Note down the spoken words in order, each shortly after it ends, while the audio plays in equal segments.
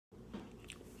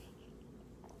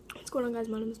going on, guys?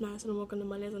 My name is Madison and welcome to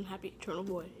Mondays on Happy Eternal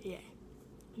Boy. Yeah.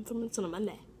 I'm filming this on a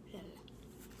Monday. Yeah.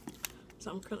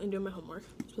 So I'm currently doing my homework.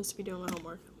 I'm supposed to be doing my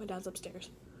homework. My dad's upstairs.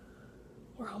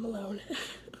 We're home alone.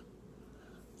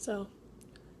 So,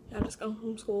 yeah, I just got home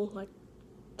from school like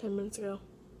 10 minutes ago.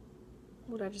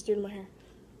 What did I just do to my hair?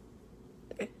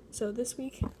 Okay, so this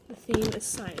week the theme is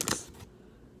science.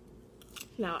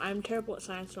 Now, I'm terrible at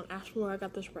science. Don't ask me where I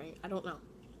got this brain. I don't know.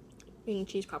 Eating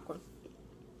cheese popcorn.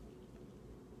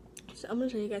 So I'm going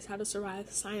to show you guys how to survive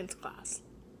science class.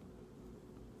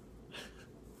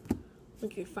 I'll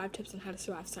give you 5 tips on how to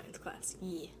survive science class.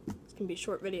 Yeah. It's going to be a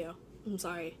short video. I'm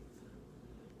sorry.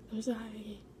 I'm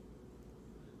sorry.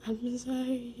 I'm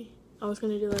sorry. I was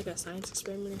going to do like a science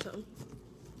experiment or something.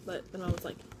 But then I was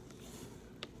like,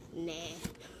 nah.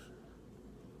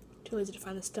 Too lazy to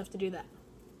find the stuff to do that.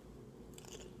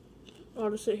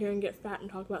 I'll just sit here and get fat and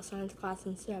talk about science class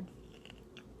instead.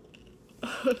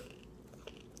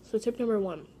 So tip number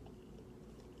 1.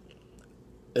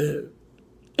 If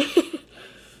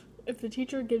the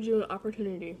teacher gives you an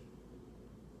opportunity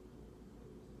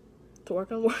to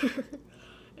work on work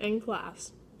in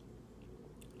class,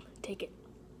 take it.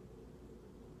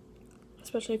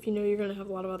 Especially if you know you're going to have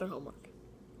a lot of other homework.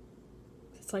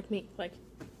 It's like me. Like,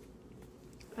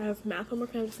 I have math homework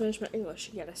and I have to finish my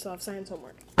English, yet I still have science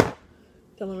homework. The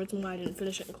only reason why I didn't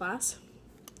finish it in class,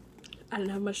 I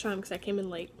didn't have much time because I came in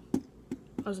late.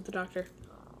 I was with the doctor.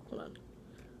 Hold on.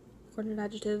 Coordinate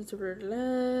adjectives. I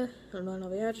don't know all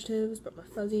the adjectives, but my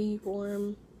fuzzy,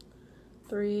 warm,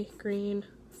 3, green,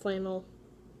 flannel.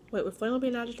 Wait, would flannel be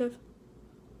an adjective?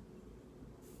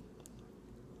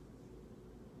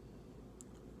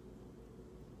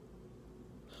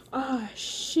 Ah,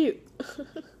 shoot.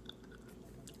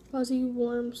 Fuzzy,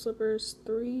 warm, slippers,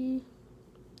 3,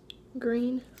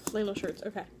 green, flannel shirts.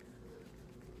 Okay.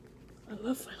 I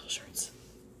love flannel shirts.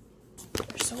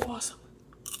 They're so awesome.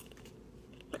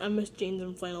 I miss jeans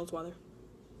and flannels weather.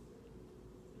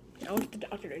 I went to the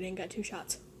doctor today and got 2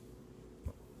 shots.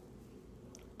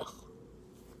 Ugh.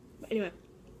 But anyway,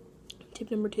 tip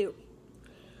number 2.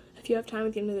 If you have time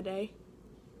at the end of the day,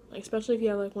 like especially if you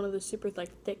have like one of those super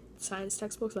like thick science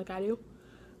textbooks like I do,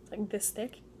 it's like this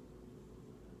thick.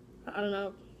 I don't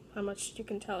know how much you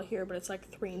can tell here, but it's like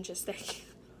 3 inches thick.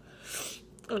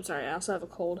 I'm sorry, I also have a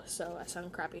cold, so I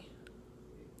sound crappy.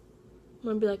 I'm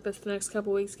gonna be like this the next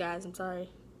couple weeks, guys. I'm sorry.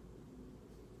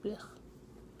 Ugh.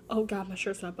 Oh god, my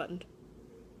shirt's not buttoned.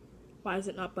 Why is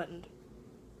it not buttoned?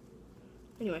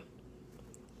 Anyway.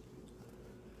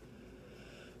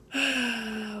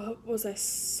 What was I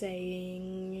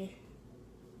saying?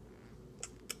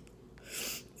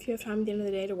 If you have time at the end of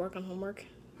the day to work on homework,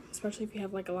 especially if you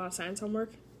have like a lot of science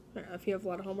homework, or if you have a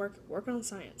lot of homework, work on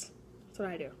science. That's what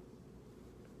I do.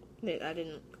 I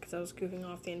didn't, because I was goofing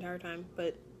off the entire time,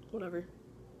 but whatever.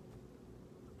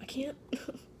 I can't.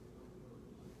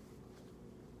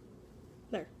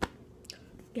 There.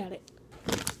 Got it.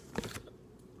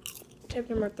 Tip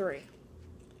number 3.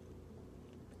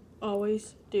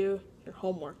 Always do your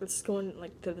homework. This is going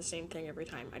like to the same thing every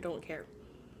time. I don't care.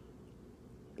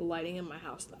 The lighting in my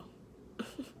house, though.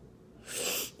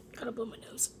 Gotta blow my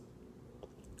nose.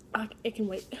 It can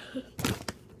wait.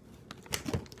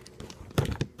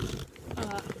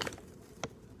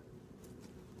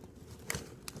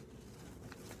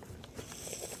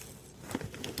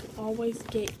 Always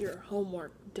get your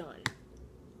homework done.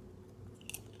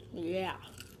 Yeah.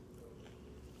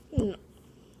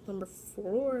 Number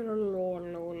 4,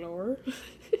 lower.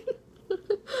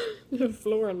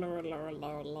 Floor, lower.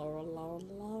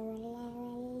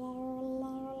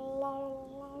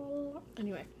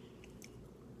 Anyway.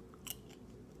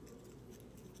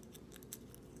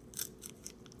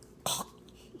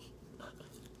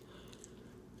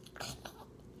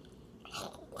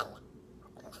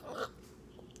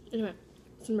 Anyway,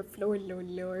 it's number floor,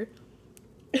 lower.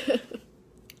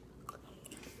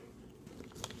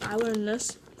 I learned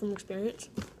this from experience.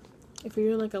 If you're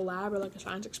doing like a lab or like a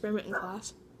science experiment in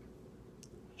class,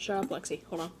 shut up, Lexi.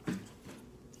 Hold on.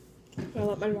 I'll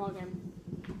let my dog in.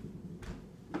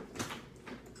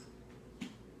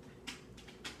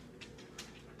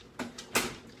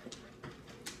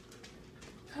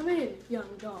 Come in,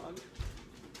 young dog.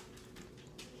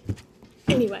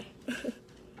 Anyway.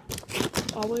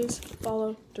 Always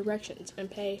follow directions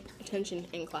and pay attention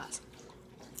in class.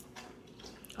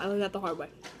 I learned that the hard way.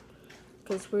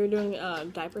 Because we were doing a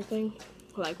diaper thing.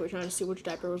 Like, we were trying to see which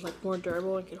diaper was, like, more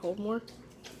durable and could hold more.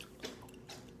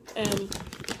 And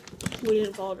we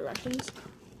didn't follow directions.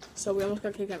 So we almost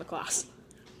got kicked out of class.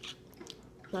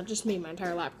 Not just me, my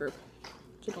entire lab group.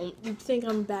 So don't you think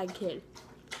I'm a bad kid.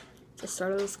 It's the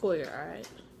start of the school year, alright?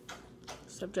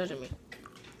 Stop judging me.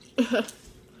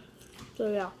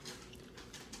 So yeah,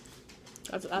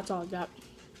 that's all I got.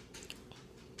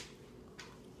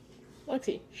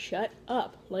 Lexi, shut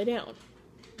up. Lay down.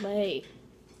 Lay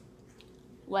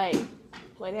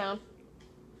down.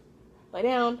 Lay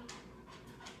down.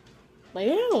 Lay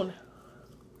down.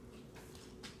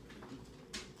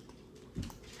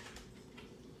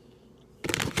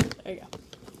 There you go.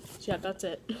 So yeah, that's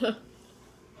it.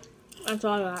 That's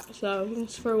all I got. So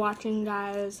thanks for watching,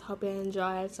 guys. Hope you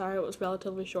enjoyed. Sorry it was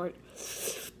relatively short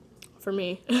for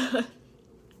me.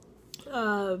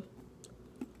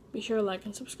 Be sure to like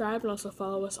and subscribe, and also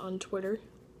follow us on Twitter,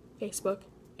 Facebook,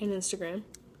 and Instagram.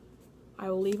 I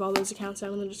will leave all those accounts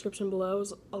down in the description below,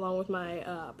 along with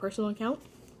my personal account.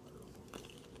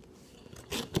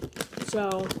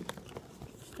 So,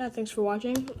 yeah, thanks for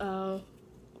watching, and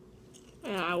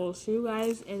I will see you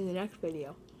guys in the next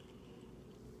video.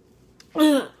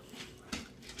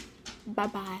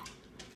 Bye-bye.